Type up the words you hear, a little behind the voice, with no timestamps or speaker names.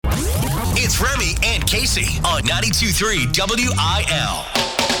Remy and Casey on 92.3 WIL.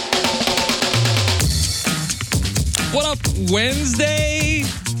 What up, Wednesday?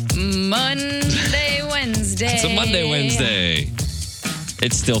 Monday, Wednesday. It's a Monday, Wednesday.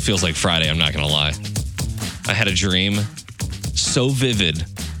 It still feels like Friday, I'm not going to lie. I had a dream so vivid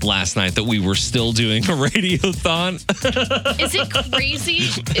last night that we were still doing a radiothon. Is it crazy?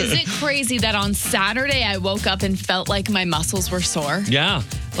 Is it crazy that on Saturday I woke up and felt like my muscles were sore? Yeah.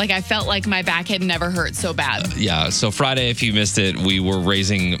 Like I felt like my back had never hurt so bad. Yeah. So Friday, if you missed it, we were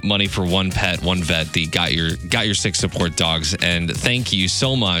raising money for one pet, one vet, the Got Your Six support dogs. And thank you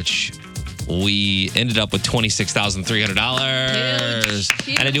so much. We ended up with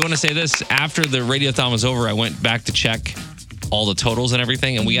 $26,300. And I do want to say this. After the radiothon was over, I went back to check all the totals and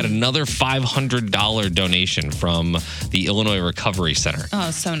everything, and we got another $500 donation from the Illinois Recovery Center.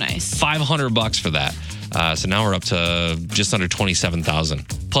 Oh, so nice. $500 for that. So now we're up to just under $27,000.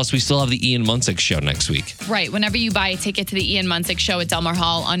 Plus, we still have the Ian Munsick show next week. Right. Whenever you buy a ticket to the Ian Munsick show at Delmar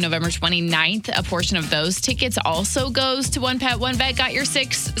Hall on November 29th, a portion of those tickets also goes to One Pet, One Vet, Got Your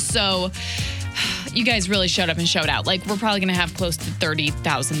Six. So you guys really showed up and showed out. Like, we're probably going to have close to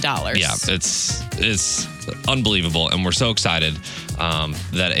 $30,000. Yeah, it's unbelievable. And we're so excited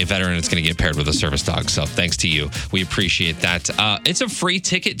that a veteran is going to get paired with a service dog. So thanks to you. We appreciate that. It's a free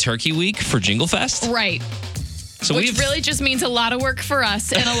ticket turkey week for Jingle Fest. Right. So which really just means a lot of work for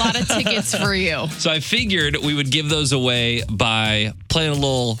us and a lot of tickets for you. So I figured we would give those away by playing a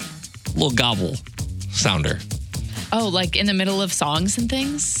little gobble sounder. Oh, like in the middle of songs and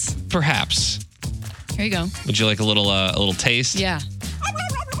things? Perhaps. Here you go. Would you like a little taste? Yeah.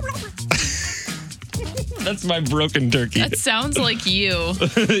 That's my broken turkey. That sounds like you.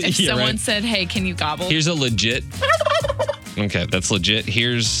 If someone said, hey, can you gobble? Here's a legit. Okay, that's legit.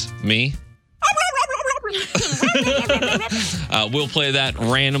 Here's me. We'll play that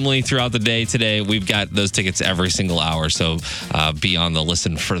randomly throughout the day today. We've got those tickets every single hour, so be on the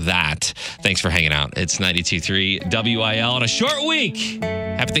listen for that. Thanks for hanging out. It's 92.3 WIL on a short week.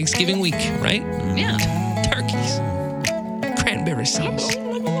 Happy Thanksgiving week, right? Yeah. Turkeys. Cranberry sauce.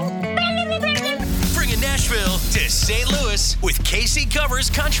 Bringing Nashville to St. Louis with Casey Covers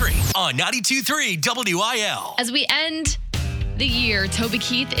Country on 92.3 WIL. As we end the year, Toby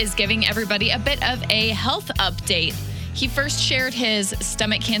Keith is giving everybody a bit of a health update. He first shared his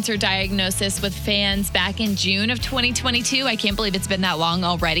stomach cancer diagnosis with fans back in June of 2022. I can't believe it's been that long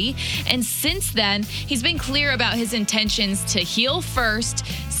already. And since then, he's been clear about his intentions to heal first,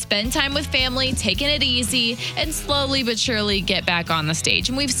 spend time with family, taking it easy, and slowly but surely get back on the stage.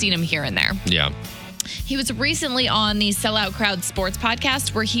 And we've seen him here and there. Yeah. He was recently on the Sellout Crowd Sports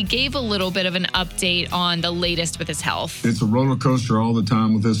podcast where he gave a little bit of an update on the latest with his health. It's a roller coaster all the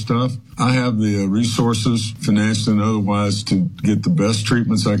time with this stuff. I have the resources, financial and otherwise, to get the best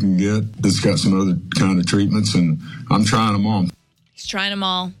treatments I can get. It's got some other kind of treatments, and I'm trying them all. He's trying them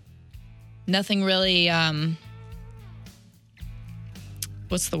all. Nothing really,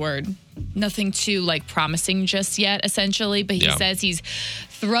 what's the word? Nothing too promising just yet, essentially. But he says he's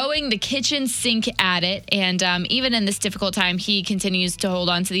throwing the kitchen sink at it. And even in this difficult time, he continues to hold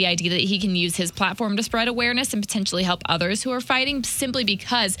on to the idea that he can use his platform to spread awareness and potentially help others who are fighting, simply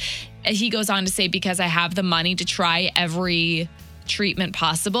because, he goes on to say, because I have the money to try every treatment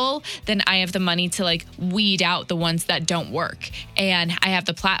possible, then I have the money to weed out the ones that don't work. And I have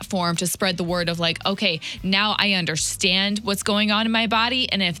the platform to spread the word of okay, now I understand what's going on in my body.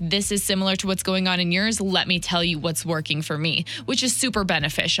 And if this is similar to what's going on in yours, let me tell you what's working for me, which is super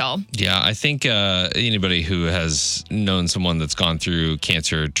beneficial. Yeah, I think anybody who has known someone that's gone through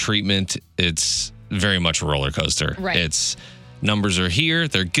cancer treatment, it's very much a roller coaster. Right. It's numbers are here,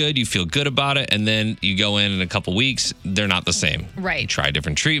 they're good, you feel good about it, and then you go in a couple weeks, they're not the same. Right. You try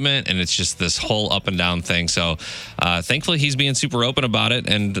different treatment, and it's just this whole up and down thing. So thankfully, he's being super open about it,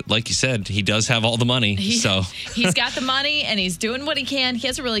 and like you said, he does have all the money. He's got the money, and he's doing what he can. He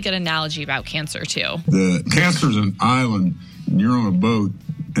has a really good analogy about cancer, too. The cancer's an island, and you're on a boat,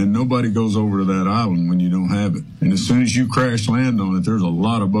 and nobody goes over to that island when you don't have it. And as soon as you crash land on it, there's a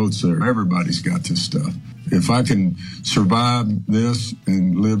lot of boats there. Everybody's got this stuff. If I can survive this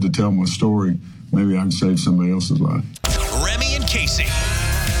and live to tell my story, maybe I can save somebody else's life. Remy and Casey.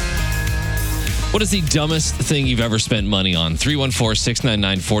 What is the dumbest thing you've ever spent money on?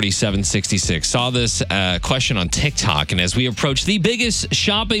 314-699-4766. Saw this question on TikTok, and as we approach the biggest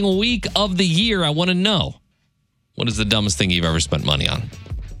shopping week of the year, I want to know, what is the dumbest thing you've ever spent money on?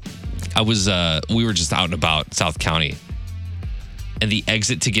 We were just out and about South County, and the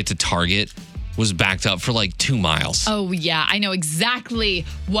exit to get to Target was backed up for 2 miles. Oh, yeah. I know exactly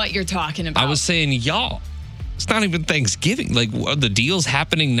what you're talking about. I was saying, y'all, It's not even Thanksgiving. Like, are the deals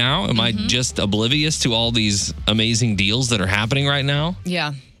happening now? Am I just oblivious to all these amazing deals that are happening right now?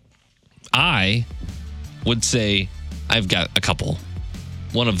 Yeah. I would say I've got a couple.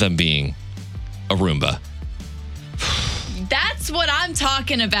 One of them being a Roomba. That's what I'm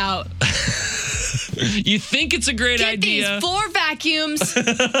talking about. You think it's a great Get idea? these 4 vacuums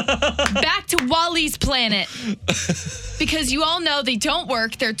back to Wally's planet. Because you all know they don't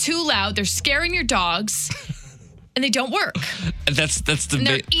work. They're too loud. They're scaring your dogs. And they don't work. That's the And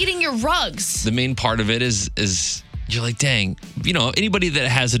they're eating your rugs. The main part of it is you're like, dang, anybody that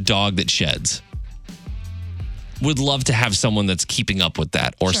has a dog that sheds would love to have someone that's keeping up with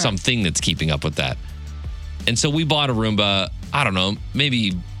that or something that's keeping up with that. And so we bought a Roomba, I don't know,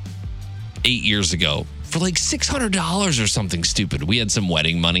 maybe 8 years ago for like $600 or something stupid. We had some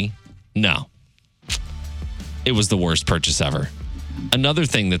wedding money. No. It was the worst purchase ever. Another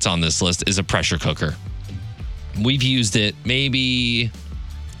thing that's on this list is a pressure cooker. We've used it maybe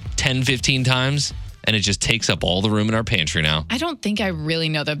 10, 15 times, and it just takes up all the room in our pantry now. I don't think I really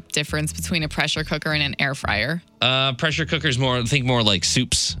know the difference between a pressure cooker and an air fryer. Pressure cookers more like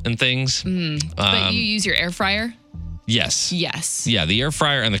soups and things. But you use your air fryer? Yes. Yes. Yeah, the air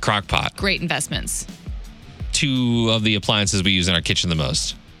fryer and the crock pot. Great investments. 2 of the appliances we use in our kitchen the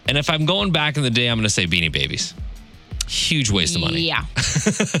most. And if I'm going back in the day, I'm going to say Beanie Babies. Huge waste of money. Yeah.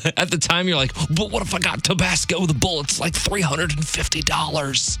 At the time, you're like, but what if I got Tabasco the Bull? It's like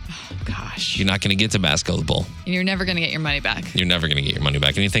 $350. Oh, gosh. You're not going to get Tabasco the Bull. You're never going to get your money back. You're never going to get your money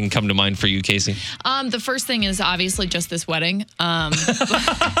back. Anything come to mind for you, Casey? The first thing is obviously just this wedding. Oh,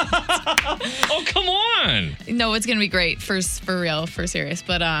 come on. No, it's going to be great for real, for serious.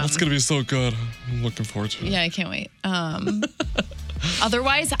 But It's going to be so good. I'm looking forward to it. Yeah, I can't wait.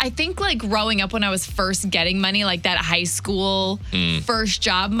 Otherwise, I think like growing up when I was first getting money, like that high school first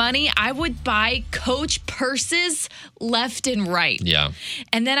job money, I would buy Coach purses left and right. Yeah.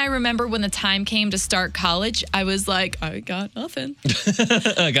 And then I remember when the time came to start college, I was like, I got nothing.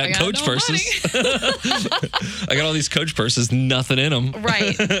 I got Coach no purses. I got all these Coach purses, nothing in them.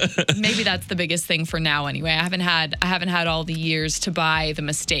 Right. Maybe that's the biggest thing for now anyway. I haven't had all the years to buy the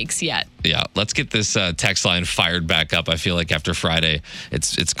mistakes yet. Yeah, let's get this text line fired back up. I feel like after Friday,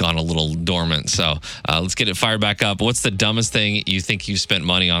 it's gone a little dormant. So let's get it fired back up. What's the dumbest thing you think you spent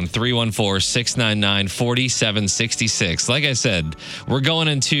money on? 314-699-4766. Like I said, we're going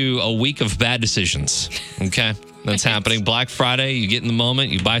into a week of bad decisions. Okay? That's happening. Black Friday, you get in the moment,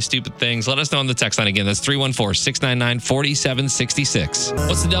 you buy stupid things. Let us know on the text line again. That's 314-699-4766.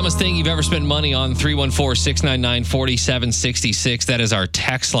 What's the dumbest thing you've ever spent money on? 314-699-4766. That is our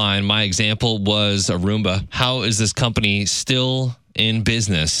text line. My example was a Roomba. How is this company still in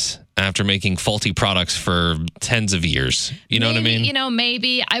business after making faulty products for tens of years? You know what I mean?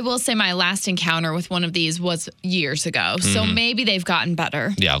 Maybe. I will say my last encounter with one of these was years ago. So maybe they've gotten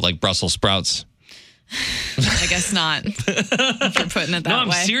better. Yeah, like Brussels sprouts. I guess not. If you're putting it that way. No,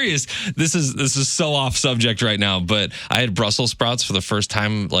 I'm serious. This is so off subject right now, but I had Brussels sprouts for the first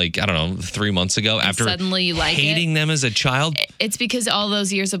time, like, I don't know, 3 months ago. After suddenly you like hating them as a child. It's because all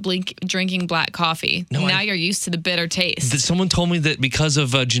those years of drinking black coffee. No, now you're used to the bitter taste. Someone told me that because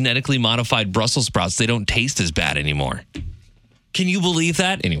of genetically modified Brussels sprouts, they don't taste as bad anymore. Can you believe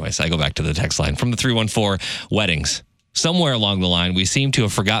that? Anyways, I go back to the text line from the 314 weddings. Somewhere along the line, we seem to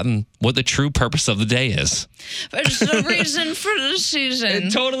have forgotten what the true purpose of the day is. There's the reason for the season.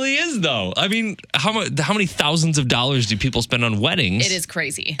 It totally is, though. I mean, how many thousands of dollars do people spend on weddings? It is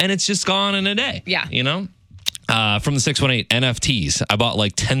crazy. And it's just gone in a day. Yeah. You know? From the 618, NFTs. I bought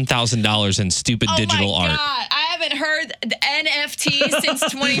like $10,000 in stupid digital art. Oh, my God. I haven't heard the NFT since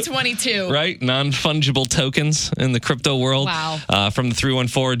 2022. Right? Non-fungible tokens in the crypto world. Wow. From the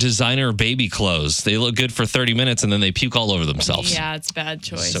 314, designer baby clothes. They look good for 30 minutes and then they puke all over themselves. Yeah, it's a bad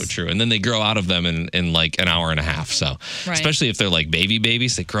choice. So true. And then they grow out of them in like an hour and a half. So, especially if they're like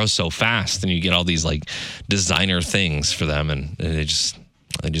babies, they grow so fast and you get all these like designer things for them and they just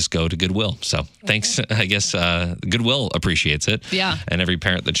go to Goodwill. So thanks. I guess Goodwill appreciates it. Yeah. And every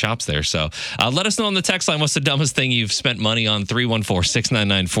parent that shops there. So let us know on the text line, what's the dumbest thing you've spent money on?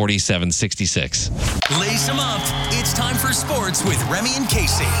 314-699-4766. Lace them up. It's time for sports with Remy and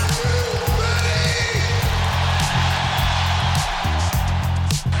Casey.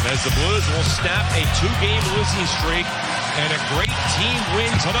 As the Blues will snap a 2-game losing streak and a great team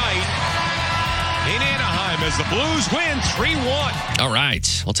win tonight in Anaheim as the Blues win 3-1. All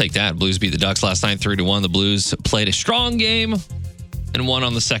right. We'll take that. Blues beat the Ducks last night 3-1. The Blues played a strong game and won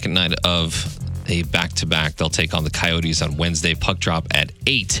on the second night of a back-to-back. They'll take on the Coyotes on Wednesday. Puck drop at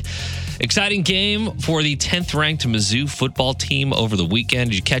 8. Exciting game for the 10th-ranked Mizzou football team over the weekend.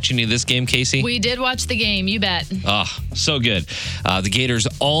 Did you catch any of this game, Casey? We did watch the game, you bet. Oh, so good. The Gators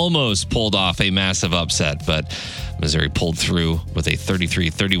almost pulled off a massive upset, but Missouri pulled through with a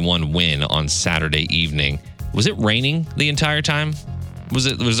 33-31 win on Saturday evening. Was it raining the entire time? Was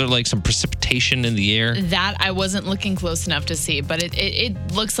there like some precipitation in the air? That I wasn't looking close enough to see, but it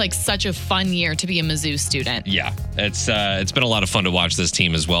looks like such a fun year to be a Mizzou student. Yeah, it's been a lot of fun to watch this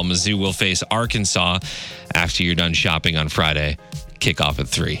team as well. Mizzou will face Arkansas after you're done shopping on Friday. Kickoff at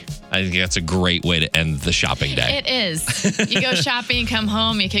 3. I think that's a great way to end the shopping day. It is. You go shopping, come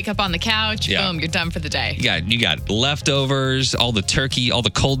home, you kick up on the couch, boom, you're done for the day. You got leftovers, all the turkey, all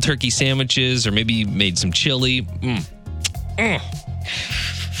the cold turkey sandwiches, or maybe you made some chili.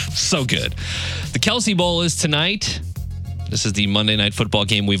 So good. The Kelsey Bowl is tonight. This is the Monday Night Football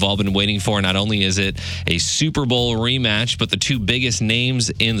game we've all been waiting for. Not only is it a Super Bowl rematch, but the two biggest names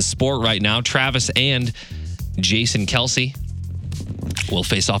in the sport right now, Travis and Jason Kelsey, will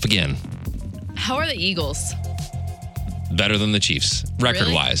face off again. How are the Eagles? Better than the Chiefs,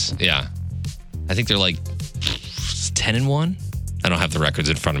 record-wise. Really? Yeah. I think they're like 10-1. I don't have the records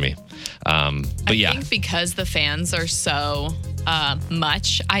in front of me. But I think because the fans are so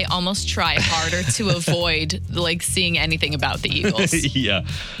much, I almost try harder to avoid like seeing anything about the Eagles. Yeah.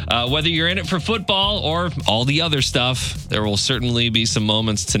 Whether you're in it for football or all the other stuff, there will certainly be some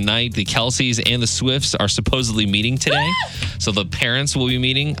moments tonight. The Kelseys and the Swifts are supposedly meeting today. So the parents will be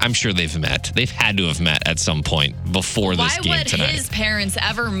meeting. I'm sure they've met. They've had to have met at some point before this game tonight. Why would his parents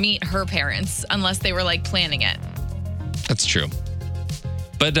ever meet her parents unless they were like planning it? That's true.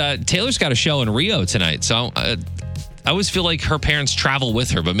 But Taylor's got a show in Rio tonight, so I always feel like her parents travel with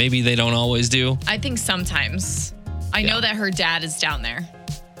her, but maybe they don't always do. I think sometimes. I know that her dad is down there.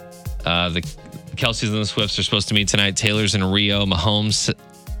 The Kelseys and the Swifts are supposed to meet tonight. Taylor's in Rio. Mahomes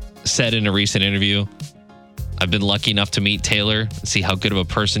said in a recent interview, I've been lucky enough to meet Taylor and see how good of a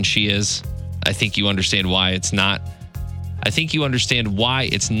person she is. I think you understand why it's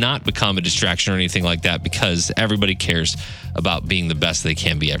not become a distraction or anything like that, because everybody cares about being the best they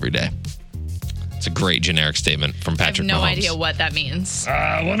can be every day. It's a great generic statement from Patrick Mahomes. I have no idea what that means.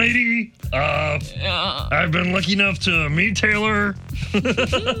 180. I've been lucky enough to meet Taylor.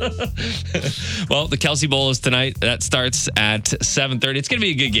 Well, the Kelsey Bowl is tonight. That starts at 7:30. It's going to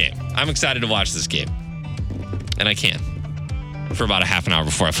be a good game. I'm excited to watch this game. And I can. For about a half an hour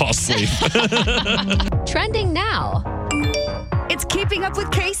before I fall asleep. Trending now. It's Keeping Up with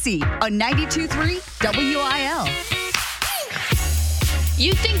Casey on 92.3 WIL.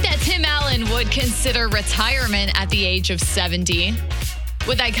 You'd think that Tim Allen would consider retirement at the age of 70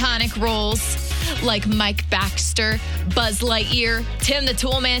 with iconic roles like Mike Baxter, Buzz Lightyear, Tim the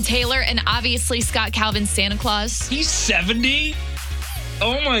Toolman Taylor, and obviously Scott Calvin's Santa Claus. He's 70?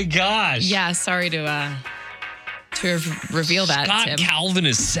 Oh my gosh. Yeah, sorry to reveal that, Scott Tim. Calvin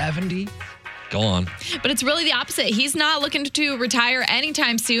is 70? Go on. But it's really the opposite. He's not looking to retire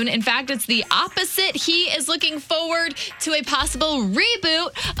anytime soon. In fact, it's the opposite. He is looking forward to a possible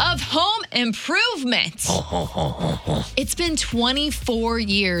reboot of Home Improvement. It's been 24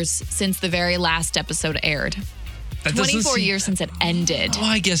 years since the very last episode aired. 24 years since it ended. Oh,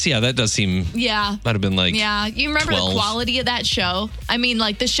 I guess, yeah, that does seem... Yeah. Might have been like... Yeah, you remember 12. the quality of that show? I mean,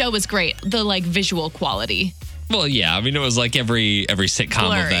 like, the show was great. The, like, visual quality. Well, yeah. I mean, it was like every sitcom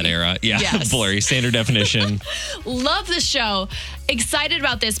Blurry. of that era. Yeah, Yes. Blurry, standard definition. Love the show. Excited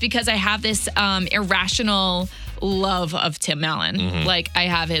about this because I have this irrational love of Tim Allen. Mm-hmm. Like, I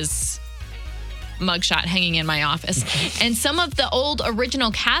have his mugshot hanging in my office. And some of the old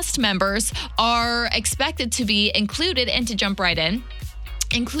original cast members are expected to be included, and to jump right in,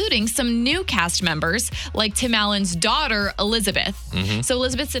 including some new cast members like Tim Allen's daughter, Elizabeth. Mm-hmm. So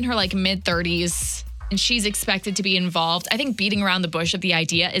Elizabeth's in her like mid-30s. And she's expected to be involved. I think beating around the bush of the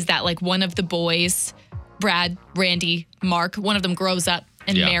idea is that like one of the boys, Brad, Randy, Mark, one of them grows up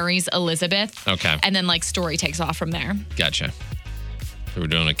and marries Elizabeth. Okay. And then like story takes off from there. Gotcha. So we're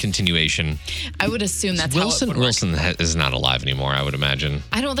doing a continuation. I would assume that's Wilson, how it would work. Wilson is not alive anymore, I would imagine.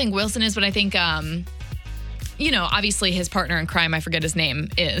 I don't think Wilson is, but I think, obviously his partner in crime, I forget his name,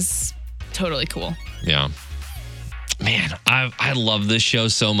 is totally cool. Yeah. Man, I love this show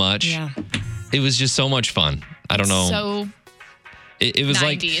so much. Yeah. It was just so much fun. I don't know. So it was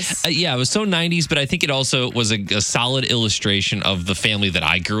 90s. Like, it was so 90s, but I think it also was a solid illustration of the family that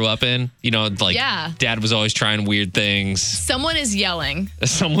I grew up in. You know, like Dad was always trying weird things. Someone is yelling.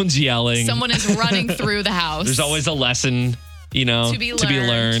 Someone's yelling. Someone is running through the house. There's always a lesson To be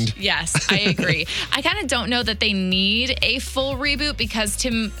learned. Yes, I agree. I kind of don't know that they need a full reboot because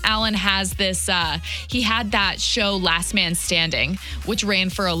Tim Allen has this, he had that show Last Man Standing, which ran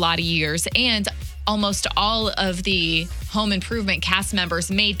for a lot of years. And almost all of the Home Improvement cast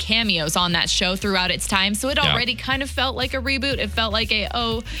members made cameos on that show throughout its time. So it already kind of felt like a reboot. It felt like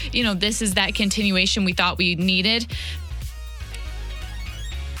this is that continuation we thought we needed.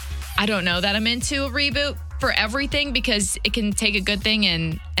 I don't know that I'm into a reboot for everything because it can take a good thing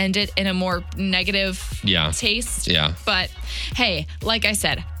and end it in a more negative taste. Yeah. But hey, like I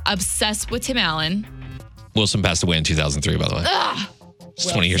said, obsessed with Tim Allen. Wilson passed away in 2003, by the way. Ugh. It's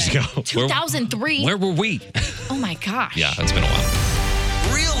 20 years ago. 2003. Where were we? Oh my gosh. Yeah, it's been a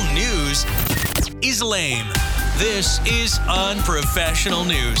while. Real news is lame. This is unprofessional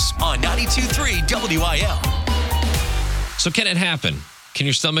news on 92.3 WIL. So can it happen? Can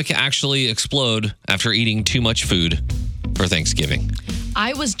your stomach actually explode after eating too much food for Thanksgiving?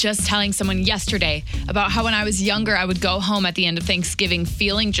 I was just telling someone yesterday about how when I was younger, I would go home at the end of Thanksgiving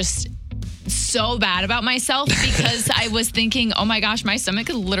feeling just so bad about myself because I was thinking, oh my gosh, my stomach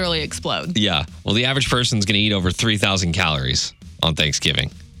could literally explode. Yeah. Well, the average person's going to eat over 3,000 calories on Thanksgiving.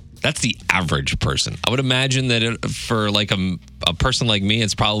 That's the average person. I would imagine that for like a person like me,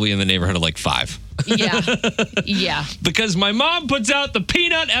 it's probably in the neighborhood of like 5. Yeah. Because my mom puts out the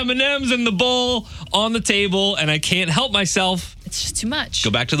peanut M&Ms in the bowl on the table and I can't help myself. It's just too much.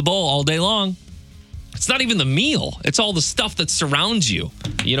 Go back to the bowl all day long. It's not even the meal. It's all the stuff that surrounds you.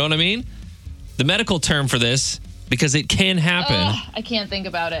 You know what I mean? The medical term for this, because it can happen, I can't think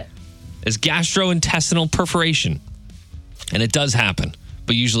about it, is gastrointestinal perforation. And it does happen,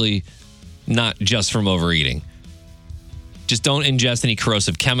 but usually not just from overeating. Just don't ingest any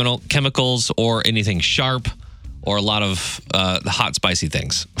corrosive chemicals or anything sharp or a lot of the hot, spicy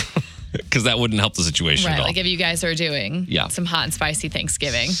things. Because that wouldn't help the situation at all. Like if you guys are doing some hot and spicy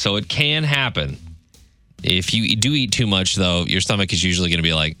Thanksgiving. So it can happen. If you do eat too much, though, your stomach is usually going to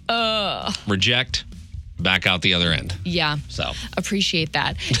be like, reject, back out the other end. Yeah. So appreciate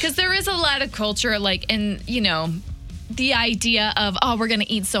that. Because there is a lot of culture, like, in, the idea of, we're going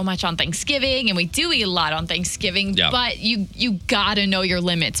to eat so much on Thanksgiving, and we do eat a lot on Thanksgiving, but you got to know your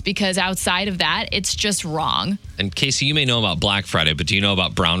limits because outside of that, it's just wrong. And Casey, you may know about Black Friday, but do you know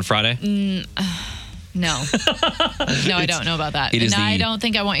about Brown Friday? No. No, I don't know about that. And I don't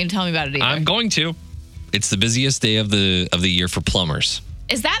think I want you to tell me about it either. I'm going to. It's the busiest day of the year for plumbers.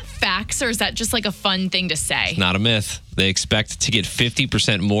 Is that facts or is that just like a fun thing to say? It's not a myth. They expect to get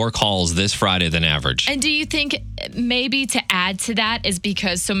 50% more calls this Friday than average. And do you think maybe to add to that is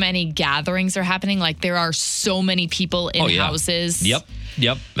because so many gatherings are happening? Like there are so many people in houses.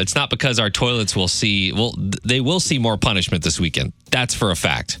 Yep. It's not because our toilets they will see more punishment this weekend. That's for a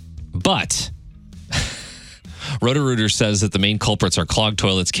fact. But Roto-Rooter says that the main culprits are clogged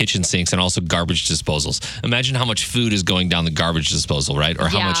toilets, kitchen sinks, and also garbage disposals. Imagine how much food is going down the garbage disposal, right? Or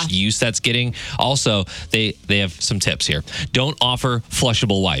how much use that's getting. Also, they have some tips here. Don't offer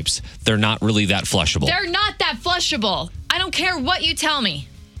flushable wipes. They're not really that flushable. They're not that flushable. I don't care what you tell me.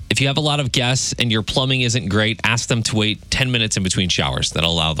 If you have a lot of guests and your plumbing isn't great, ask them to wait 10 minutes in between showers.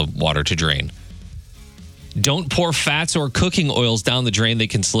 That'll allow the water to drain. Don't pour fats or cooking oils down the drain. They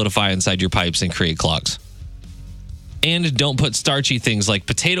can solidify inside your pipes and create clogs. And don't put starchy things like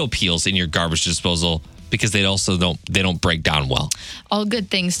potato peels in your garbage disposal because they don't break down well. All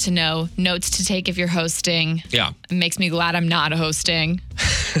good things to know. Notes to take if you're hosting. Yeah. It makes me glad I'm not hosting.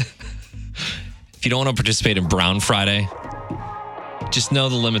 If you don't want to participate in Brown Friday, just know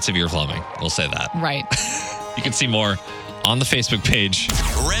the limits of your plumbing. We'll say that. Right. You can see more on the Facebook page.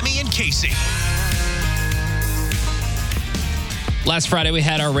 Remy and Casey. Last Friday, we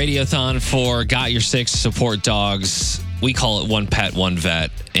had our radiothon for Got Your Six support dogs. We call it One Pet, One Vet.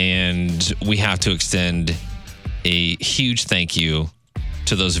 And we have to extend a huge thank you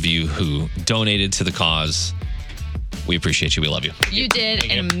to those of you who donated to the cause. We appreciate you. We love you. You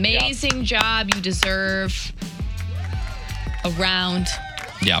did an amazing job. You deserve a round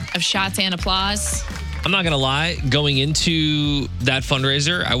of shots and applause. I'm not going to lie. Going into that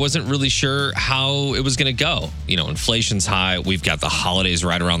fundraiser, I wasn't really sure how it was going to go. Inflation's high. We've got the holidays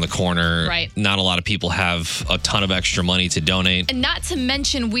right around the corner. Right. Not a lot of people have a ton of extra money to donate. And not to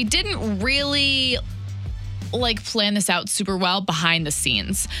mention, we didn't really plan this out super well behind the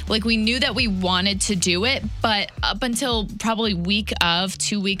scenes. We knew that we wanted to do it, but up until probably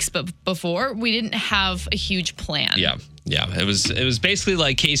 2 weeks before, we didn't have a huge plan. Yeah. It was basically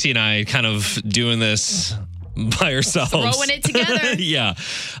like Casey and I kind of doing this by ourselves. Throwing it together. Yeah.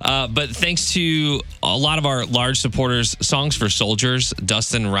 But thanks to a lot of our large supporters, Songs for Soldiers,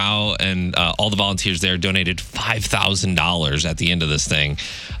 Dustin Rao, and all the volunteers there donated $5,000 at the end of this thing.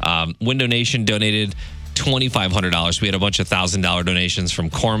 Window Nation donated $2,500. We had a bunch of $1,000 donations from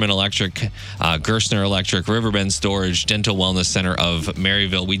Corman Electric, Gerstner Electric, Riverbend Storage, Dental Wellness Center of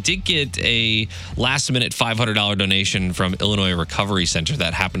Maryville. We did get a last-minute $500 donation from Illinois Recovery Center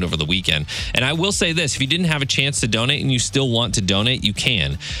that happened over the weekend. And I will say this, if you didn't have a chance to donate and you still want to donate, you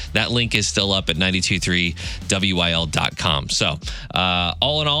can. That link is still up at 923wyl.com. So,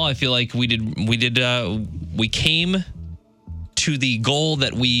 all in all, I feel like we came to the goal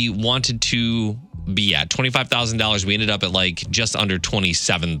that we wanted to be at $25,000. We ended up at like just under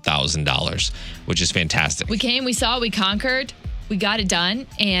 $27,000, which is fantastic. We came, we saw, we conquered, we got it done,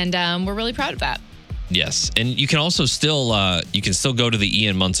 and we're really proud of that. Yes, and you can also still go to the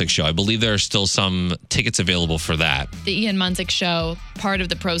Ian Munsick show. I believe there are still some tickets available for that. The Ian Munsick show, part of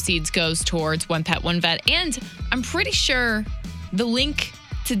the proceeds goes towards One Pet, One Vet, and I'm pretty sure the link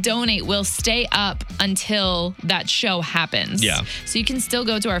to donate will stay up until that show happens. Yeah. So you can still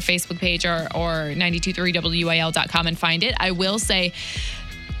go to our Facebook page or 923wyl.com and find it. I will say,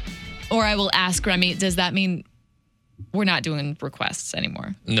 or I will ask Remy, does that mean we're not doing requests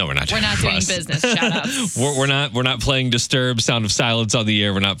anymore? No, we're not doing doing business shout-outs. We're not playing Disturbed, Sound of Silence on the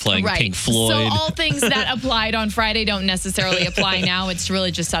air. We're not playing Pink Floyd. So all things that applied on Friday don't necessarily apply now. It's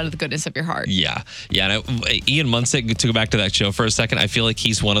really just out of the goodness of your heart. Yeah. And Ian Munsick, to go back to that show for a second, I feel like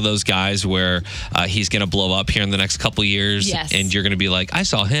he's one of those guys where he's going to blow up here in the next couple years. Yes. And you're going to be like, I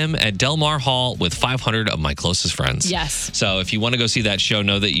saw him at Del Mar Hall with 500 of my closest friends. Yes. So if you want to go see that show,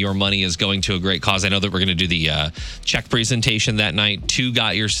 know that your money is going to a great cause. I know that we're going to do the check presentation that night. 2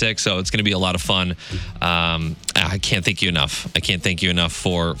 got your 6, so it's going to be a lot of fun. I can't thank you enough. I can't thank you enough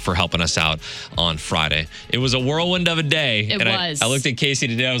for helping us out on Friday. It was a whirlwind of a day. It was. I looked at Casey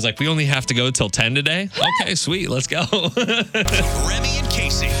today. I was like, we only have to go till 10 today? Okay, sweet. Let's go. Remy and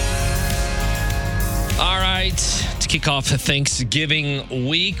Casey. All right. To kick off the Thanksgiving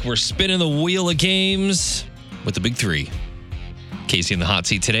week, we're spinning the wheel of games with the big 3. Casey in the hot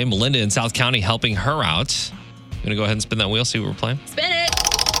seat today. Melinda in South County helping her out. You want to go ahead and spin that wheel, see what we're playing? Spin it.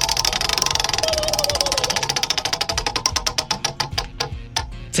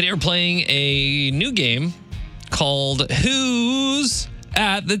 Today we're playing a new game called Who's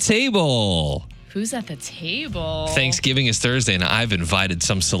at the Table? Who's at the table? Thanksgiving is Thursday, and I've invited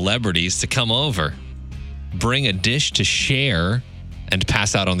some celebrities to come over, bring a dish to share, and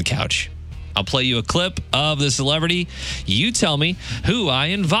pass out on the couch. I'll play you a clip of the celebrity. You tell me who I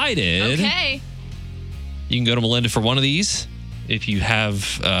invited. Okay. You can go to Melinda for one of these if you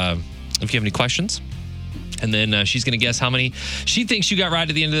have any questions. And then she's going to guess how many she thinks you got right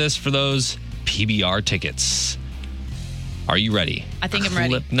at the end of this for those PBR tickets. Are you ready? I think I'm ready.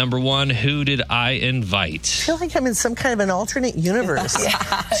 Clip number 1, who did I invite? I feel like I'm in some kind of an alternate universe.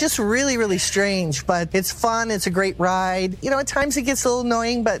 It's just really, really strange, but it's fun. It's a great ride. You know, at times it gets a little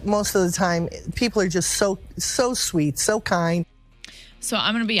annoying, but most of the time, people are just so sweet, so kind. So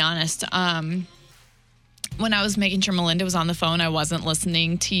I'm going to be honest. When I was making sure Melinda was on the phone, I wasn't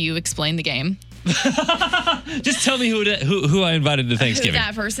listening to you explain the game. Just tell me who I invited to Thanksgiving. Who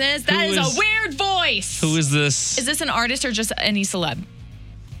that person is? That is a weird voice. Who is this? Is this an artist or just any celeb?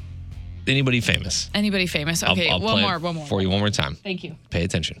 Anybody famous? Anybody famous. Okay, I'll one play more. it for you one more time. Thank you. Pay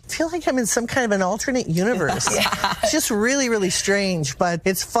attention. I feel like I'm in some kind of an alternate universe. It's just really, really strange, but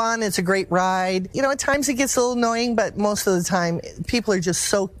it's fun. It's a great ride. You know, at times it gets a little annoying, but most of the time, people are just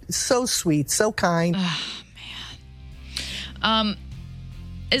so sweet, so kind.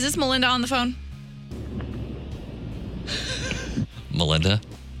 Is this Melinda on the phone? Melinda?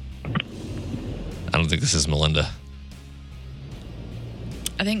 I don't think this is Melinda.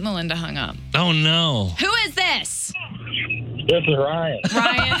 I think Melinda hung up. Oh, no. Who is this? This is Ryan.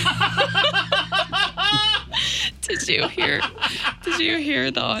 Ryan. Did you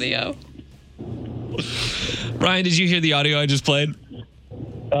hear the audio? Ryan, did you hear the audio I just played?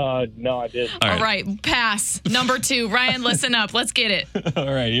 No, I didn't. All right, pass. Number 2. Ryan, listen up. Let's get it.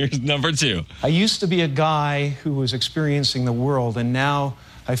 All right, here's number 2. I used to be a guy who was experiencing the world, and now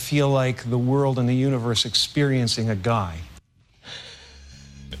I feel like the world and the universe experiencing a guy.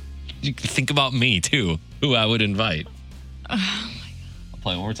 You can think about me, too, who I would invite. Oh, my God. I'll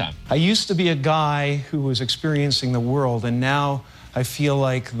play it one more time. I used to be a guy who was experiencing the world, and now I feel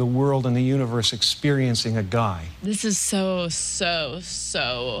like the world and the universe experiencing a guy. This is so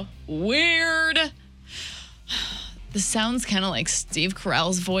weird. This sounds kind of like Steve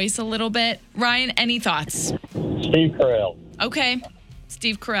Carell's voice a little bit. Ryan, any thoughts? Steve Carell. Okay.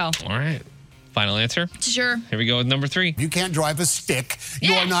 Steve Carell. All right. Final answer? Sure. Here we go with number 3. You can't drive a stick.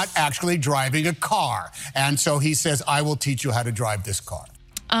 You are not actually driving a car. And so he says, I will teach you how to drive this car.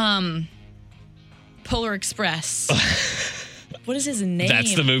 Polar Express. What is his name?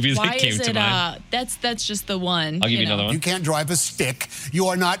 That's the movie that came to mind. That's just the one. I'll give you another one. You can't drive a stick. You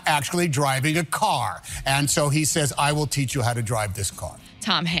are not actually driving a car. And so he says, I will teach you how to drive this car.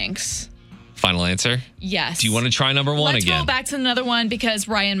 Tom Hanks. Final answer? Yes. Do you want to try number 1 Let's again? go back to another one because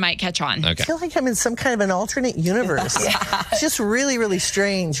Ryan might catch on. Okay. I feel like I'm in some kind of an alternate universe. It's just really, really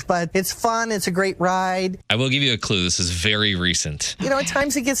strange, but it's fun. It's a great ride. I will give you a clue. This is very recent. You know, at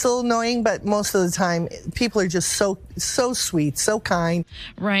times it gets a little annoying, but most of the time, people are just so sweet, so kind.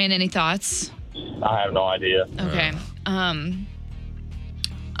 Ryan, any thoughts? I have no idea. Okay.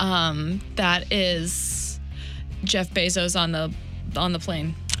 That is Jeff Bezos on the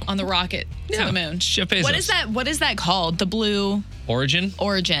plane, on the rocket to the moon. Jeff Bezos. What is that called? The Blue Origin?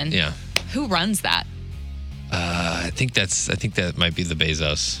 Yeah. Who runs that? I think that might be the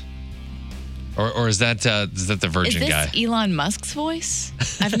Bezos. Or is that the Virgin guy? Is this Elon Musk's voice?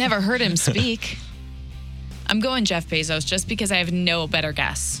 I've never heard him speak. I'm going Jeff Bezos just because I have no better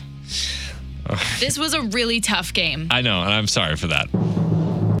guess. This was a really tough game. I know, and I'm sorry for that.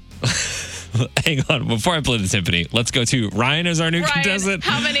 Hang on. Before I play the timpani, let's go to Ryan as our new contestant.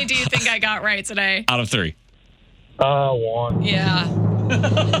 How many do you think I got right today? Out of 3. 1. Yeah. All the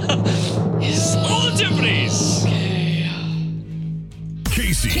timpanis.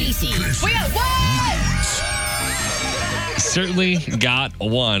 Okay. Casey. We got what? Certainly got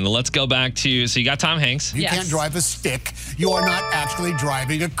 1. Let's go back to, so you got Tom Hanks. You can't drive a stick. You are not actually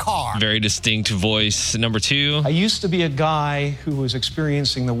driving a car. Very distinct voice. Number 2. I used to be a guy who was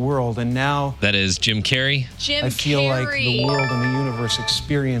experiencing the world, and now That is Jim Carrey. Jim I feel like Carrey. the world and the universe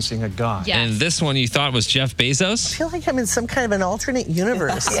experiencing a God. Yes. And this one you thought was Jeff I Bezos? feel like I'm in some kind of an alternate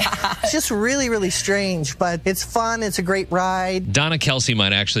universe. It's just really, really strange, but it's fun. It's a great ride. Donna Kelsey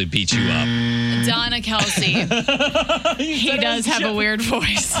might actually beat you up. Donna Kelsey. He does have a weird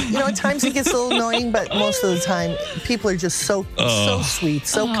voice. You know, at times it gets a little annoying, but most of the time, people are just so sweet,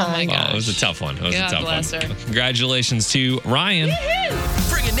 so kind. my Oh, it was a tough one. It was God a tough bless one. her. Congratulations to Ryan.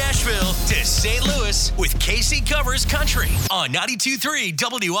 Bringing Nashville to St. Louis with KC Covers Country on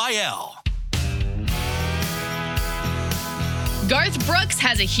 92.3 WIL. Garth Brooks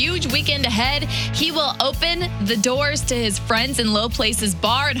has a huge weekend ahead. He will open the doors to his Friends in Low Places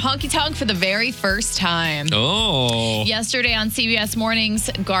bar and Honky Tonk for the very first time. Oh. Yesterday on CBS Mornings,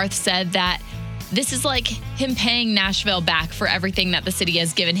 Garth said that this is like him paying Nashville back for everything that the city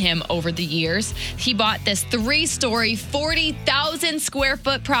has given him over the years. He bought this 3-story, 40,000 square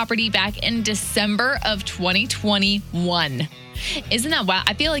foot property back in December of 2021. Isn't that wild?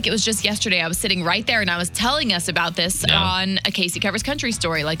 I feel like it was just yesterday. I was sitting right there and I was telling us about this on a Casey Covers Country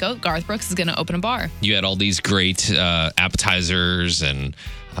story. Like, oh, Garth Brooks is going to open a bar. You had all these great appetizers and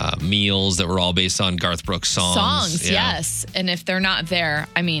meals that were all based on Garth Brooks songs. Yes. And if they're not there,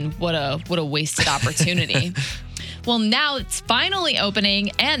 I mean, what a wasted opportunity. Well, now it's finally opening,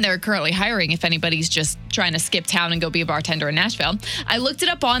 and they're currently hiring if anybody's just trying to skip town and go be a bartender in Nashville. I looked it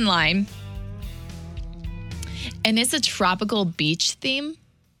up online, and it's a tropical beach theme,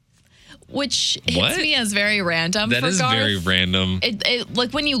 which hits me as very random. That for is Garth. very random. It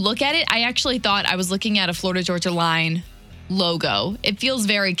like when you look at it, I actually thought I was looking at a Florida Georgia Line logo. It feels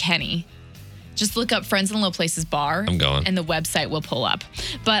very Kenny. Just look up Friends in Low Places bar. I'm going. And the website will pull up.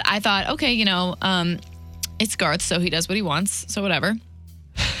 But I thought, okay, it's Garth, so he does what he wants. So whatever.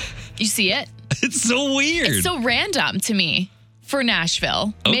 You see it? It's so weird. It's so random to me for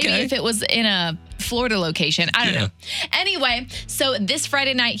Nashville. Maybe Okay. if it was in a Florida location. I don't know. Anyway, so this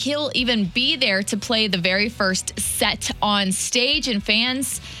Friday night, he'll even be there to play the very first set on stage, and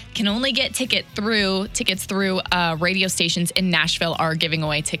fans can only get tickets through radio stations in Nashville are giving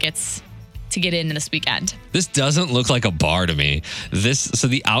away tickets to get in this weekend. This doesn't look like a bar to me. So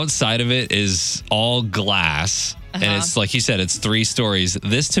the outside of it is all glass, and it's like you said, it's 3 stories.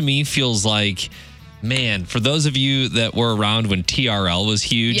 This to me feels like, man, for those of you that were around when TRL was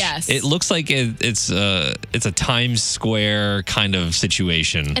huge, Yes. it looks like it's a Times Square kind of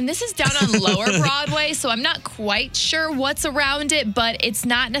situation. And this is down on Lower Broadway, so I'm not quite sure what's around it, but it's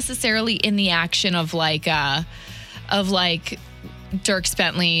not necessarily in the action of like Dierks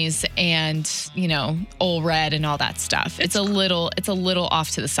Bentley's and, Ole Red and all that stuff. It's a little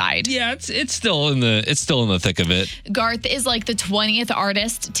off to the side. Yeah, it's still in the thick of it. Garth is like the 20th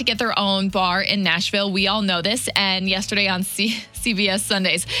artist to get their own bar in Nashville. We all know this. And yesterday on CBS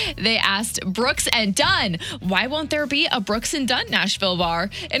Sundays, they asked Brooks and Dunn, why won't there be a Brooks and Dunn Nashville bar?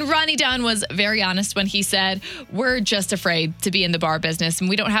 And Ronnie Dunn was very honest when he said, we're just afraid to be in the bar business and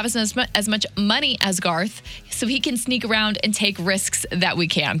we don't have as much money as Garth, so he can sneak around and take risks that we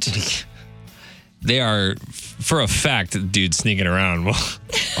can't. They are, for a fact, dude sneaking around. Well,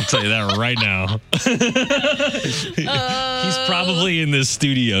 I'll tell you that right now. He's probably in this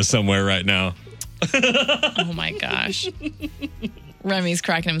studio somewhere right now. Oh my gosh. Remy's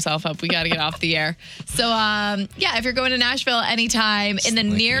cracking himself up. We got to get off the air. So, if you're going to Nashville anytime in the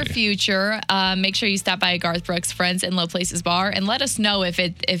near future, make sure you stop by Garth Brooks Friends in Low Places Bar and let us know if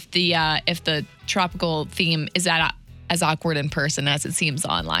the tropical theme is as awkward in person as it seems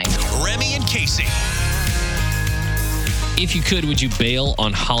online. Remy and Casey. If you could, would you bail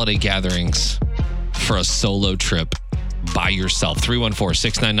on holiday gatherings for a solo trip by yourself?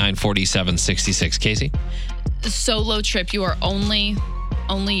 314-699-4766. Casey? Solo trip. You are only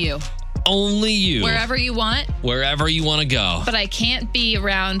you. Only you. Wherever you want. Wherever you want to go. But I can't be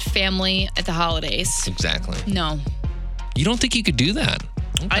around family at the holidays. Exactly. No. You don't think you could do that?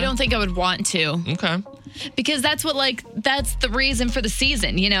 Okay. I don't think I would want to. Okay. Because that's the reason for the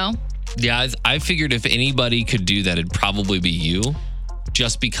season, Yeah, I figured if anybody could do that, it'd probably be you.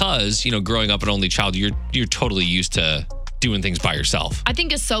 Just because, growing up an only child, you're totally used to doing things by yourself. I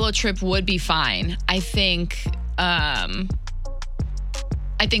think a solo trip would be fine. I think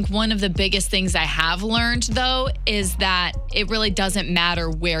one of the biggest things I have learned, though, is that it really doesn't matter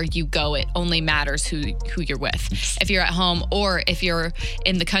where you go. It only matters who you're with. If you're at home or if you're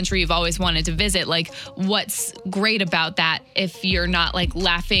in the country you've always wanted to visit, what's great about that if you're not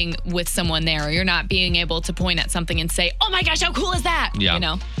laughing with someone there, or you're not being able to point at something and say, oh my gosh, how cool is that?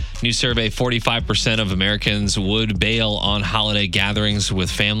 Yeah. New survey, 45% of Americans would bail on holiday gatherings with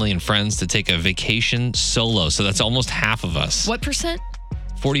family and friends to take a vacation solo. So that's almost half of us. What percent?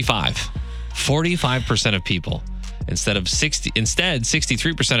 45% of people. Instead,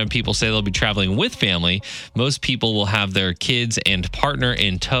 63% of people say they'll be traveling with family. Most people will have their kids and partner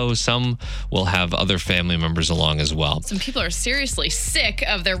in tow. Some will have other family members along as well. Some people are seriously sick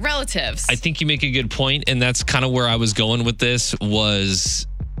of their relatives. I think you make a good point, and that's kind of where I was going with this was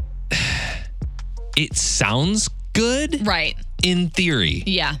it sounds good. Right. In theory.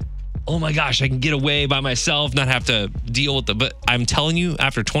 Yeah. Oh my gosh, I can get away by myself, not have to deal with but I'm telling you,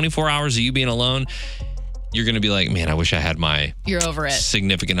 after 24 hours of you being alone, you're going to be like, man, I wish I had my You're over it.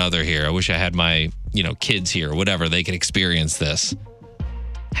 Significant other here. I wish I had my, kids here, whatever. They can experience this.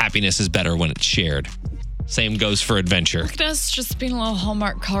 Happiness is better when it's shared. Same goes for adventure. Look at us just being a little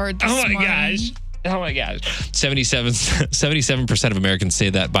Hallmark card this morning. Oh my gosh. 77% of Americans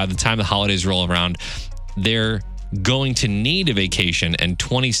say that by the time the holidays roll around, they're going to need a vacation, and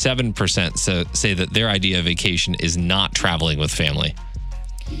 27% say that their idea of vacation is not traveling with family.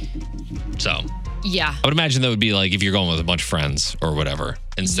 So, yeah, I would imagine that would be if you're going with a bunch of friends or whatever,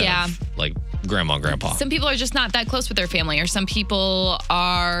 instead of grandma and grandpa. Some people are just not that close with their family, or some people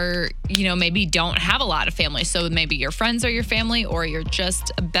are, maybe don't have a lot of family. So maybe your friends are your family, or you're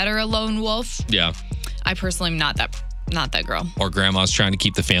just a better lone wolf. Yeah. I personally am not that girl. Or grandma's trying to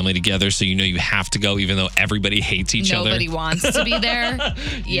keep the family together, so you have to go even though everybody hates each other. Nobody wants to be there.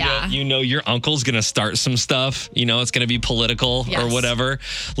 Yeah. Your uncle's going to start some stuff. It's going to be political or whatever.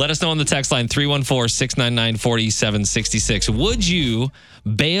 Let us know on the text line 314-699-4766. Would you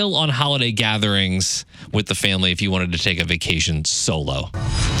bail on holiday gatherings with the family if you wanted to take a vacation solo?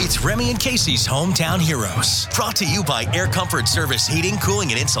 It's Remy and Casey's Hometown Heroes. Brought to you by Air Comfort Service Heating,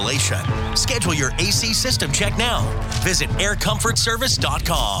 Cooling, and Insulation. Schedule your AC system check now. Visit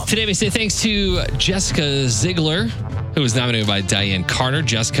aircomfortservice.com. Today we say thanks to Jessica Ziegler, who was nominated by Diane Carter.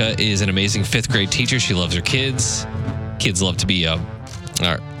 Jessica is an amazing 5th grade teacher. She loves her kids. Kids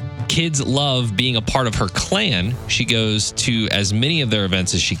love being a part of her clan. She goes to as many of their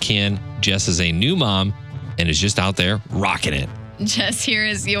events as she can. Jess is a new mom and is just out there rocking it. Jess, here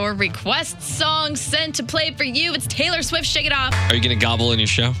is your request song sent to play for you. It's Taylor Swift, Shake It Off. Are you going to gobble in your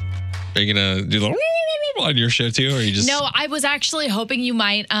show? Are you going to do the on your show too? Or are you just... No, I was actually hoping you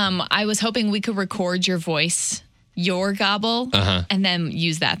might. I was hoping we could record your voice, your gobble, and then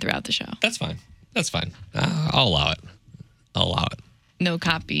use that throughout the show. That's fine. I'll allow it. No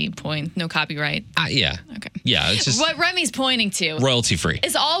copyright. Yeah. Okay. Yeah, it's just... What Remy's pointing to... Royalty free.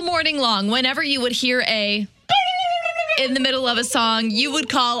 Is all morning long, whenever you would hear a... in the middle of a song, you would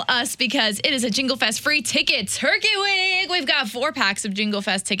call us because it is a Jingle Fest free ticket turkey week. We've got 4 packs of Jingle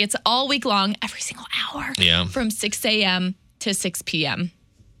Fest tickets all week long, every single hour. Yeah. From 6 a.m. to 6 p.m.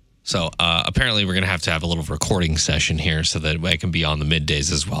 So apparently we're going to have a little recording session here so that I can be on the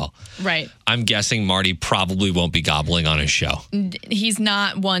middays as well. Right. I'm guessing Marty probably won't be gobbling on his show. He's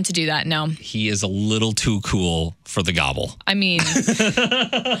not one to do that, no. He is a little too cool for the gobble. I mean,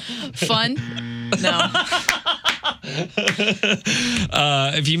 fun? No.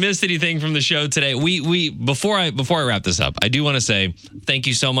 If you missed anything from the show today, we before I wrap this up, I do want to say thank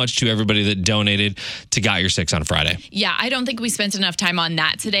you so much to everybody that donated to Got Your Six on Friday. Yeah, I don't think we spent enough time on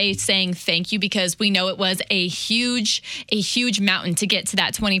that today saying thank you because we know it was a huge mountain to get to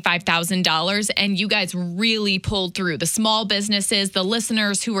that $25,000 and you guys really pulled through. The small businesses, the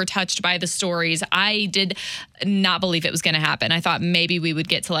listeners who were touched by the stories. I did not believe it was going to happen. I thought maybe we would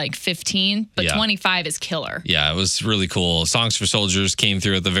get to like 15, but 25 is killer. Yeah, it was really cool. Songs for Soldiers came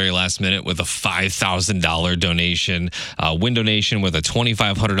through at the very last minute with a $5,000 donation. Wind Donation with a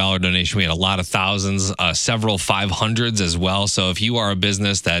 $2,500 donation. We had a lot of thousands, several 500s as well. So if you are a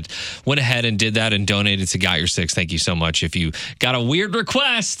business that went ahead and did that and donated to Got Your Six, thank you so much. If you got a weird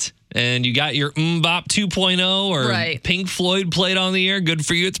request and you got your Bop 2.0 or Pink Floyd played on the air, good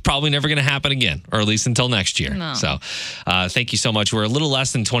for you. It's probably never going to happen again, or at least until next year. No. So thank you so much. We're a little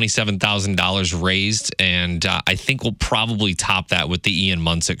less than $27,000 raised, and I think we'll probably top that with the Ian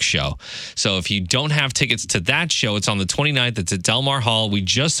Munsick show. So if you don't have tickets to that show, it's on the 29th. It's at Del Mar Hall. We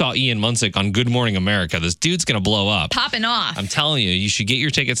just saw Ian Munsick on Good Morning America. This dude's going to blow up. Popping off. I'm telling you, you should get your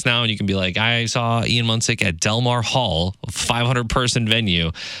tickets now, and you can be like, I saw Ian Munsick at Del Mar Hall, a 500-person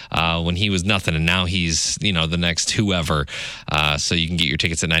venue, when he was nothing, and now he's, the next whoever. So you can get your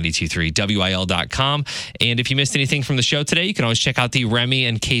tickets at 923WIL.com. And if you missed anything from the show today, you can always check out the Remy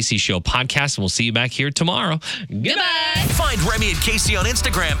and Casey Show podcast, and we'll see you back here tomorrow. Goodbye. Find Remy and Casey on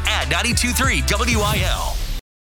Instagram at 923WIL.